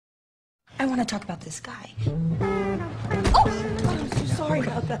I want to talk about this guy. Oh, I'm so sorry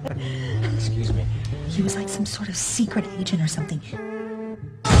about that. Excuse me. He was like some sort of secret agent or something.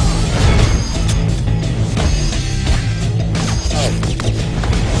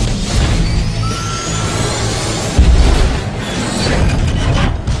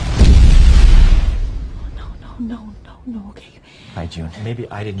 No, okay. Hi, June. Maybe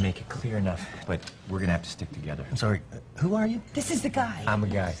I didn't make it clear enough, but we're gonna have to stick together. I'm sorry, who are you? This is the guy. I'm a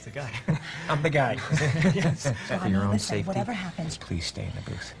guy. The guy. I'm the guy. Yes. For your own Listen, safety, whatever happens. please stay in the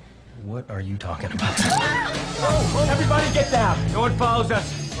booth. What are you talking about? Oh, everybody get down. No one follows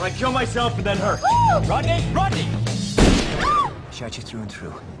us, or I kill myself and then her. Rodney! Rodney! Shot you through and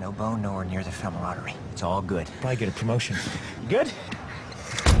through. No bone, nowhere near the femoral artery. It's all good. Probably get a promotion. Good?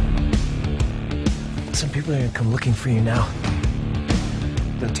 Some people are gonna come looking for you now.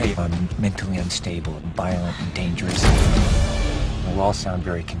 They'll tell you I'm mentally unstable and violent and dangerous. It will all sound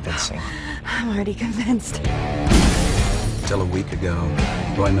very convincing. I'm already convinced. Till a week ago,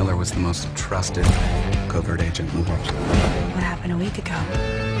 Roy Miller was the most trusted covert agent in the world. What happened a week ago?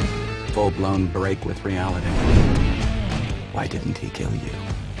 Full-blown break with reality. Why didn't he kill you?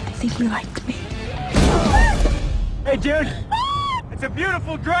 I think he liked me. Hey, dude! It's a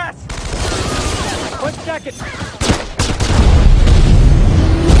beautiful dress! One second.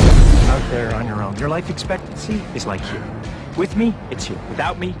 Out there on your own. Your life expectancy is like here. With me, it's here.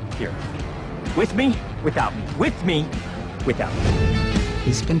 Without me, here. With me, without me. With me, without me.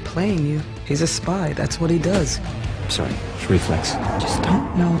 He's been playing you. He's a spy. That's what he does. I'm sorry. It's reflex. Just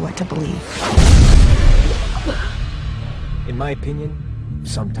don't know what to believe. In my opinion,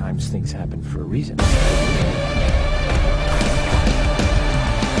 sometimes things happen for a reason.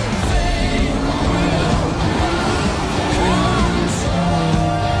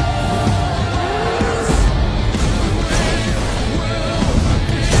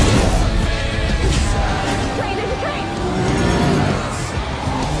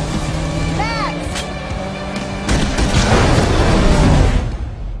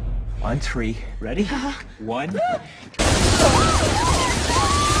 On three. Ready? One.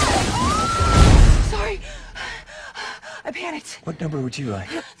 Sorry. I panicked. What number would you like?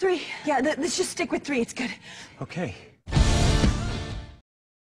 3. Yeah, let's just stick with 3. It's good. Okay.